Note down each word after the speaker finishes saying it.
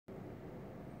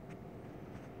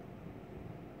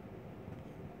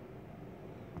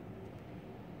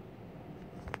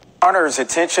Garner's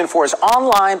attention for his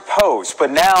online post, but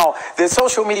now the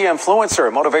social media influencer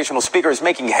and motivational speaker is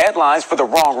making headlines for the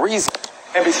wrong reason.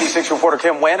 NBC6 reporter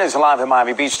Kim Nguyen is live in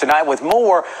Miami Beach tonight with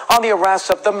more on the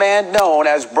arrest of the man known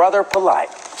as Brother Polite.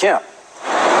 Kim.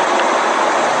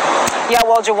 Yeah,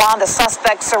 well, Jawan, the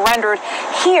suspect surrendered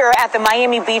here at the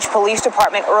Miami Beach Police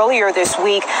Department earlier this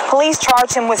week. Police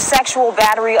charged him with sexual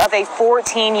battery of a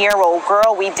 14-year-old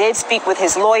girl. We did speak with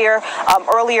his lawyer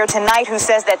earlier tonight, who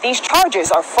says that these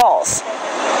charges are false.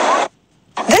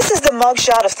 This is the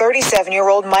mugshot of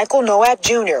 37-year-old Michael Nowak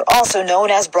Jr., also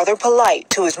known as Brother Polite,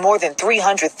 to his more than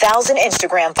 300,000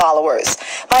 Instagram followers.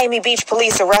 Miami Beach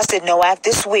police arrested Nowak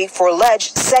this week for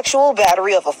alleged sexual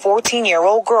battery of a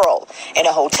 14-year-old girl in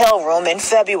a hotel room in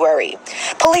February.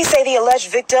 Police say the alleged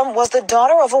victim was the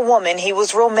daughter of a woman he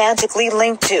was romantically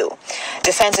linked to.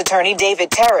 Defense attorney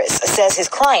David Terrace says his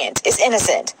client is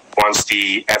innocent. Once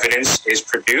the evidence is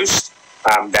produced,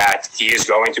 that he is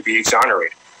going to be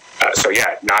exonerated. So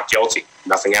yeah, not guilty,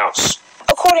 nothing else.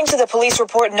 According to the police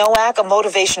report, Nowak, a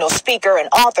motivational speaker and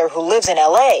author who lives in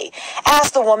L.A.,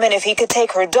 asked the woman if he could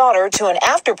take her daughter to an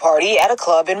after party at a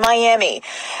club in Miami.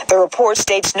 The report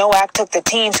states Nowak took the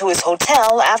teen to his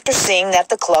hotel after seeing that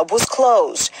the club was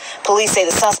closed. Police say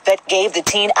the suspect gave the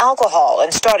teen alcohol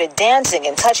and started dancing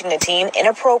and touching the teen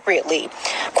inappropriately,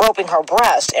 groping her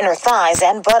breast, inner thighs,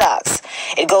 and buttocks.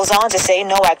 It goes on to say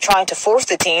Nowak tried to force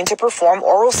the teen to perform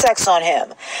oral sex on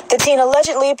him. The teen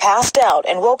allegedly passed out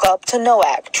and woke up to Nowak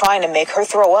trying to make her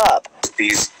throw up.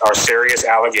 These are serious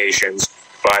allegations,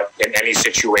 but in any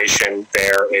situation,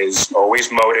 there is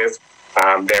always motive.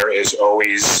 There is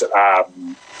always a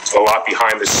lot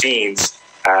behind the scenes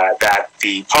that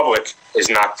the public is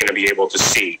not going to be able to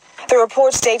see. The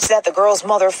report states that the girl's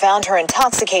mother found her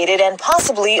intoxicated and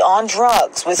possibly on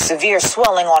drugs, with severe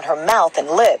swelling on her mouth and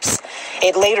lips.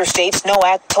 It later states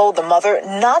Nowak told the mother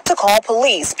not to call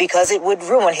police because it would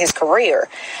ruin his career.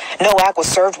 Nowak was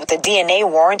served with a DNA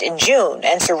warrant in June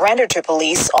and surrendered to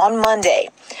police on Monday.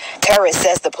 Terrace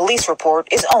says the police report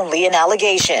is only an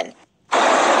allegation.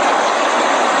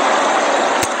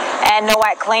 And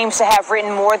Nowak claims to have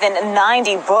written more than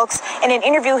 90 books. In an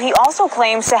interview, he also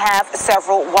claims to have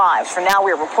several wives. For now,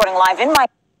 we're reporting live in Miami.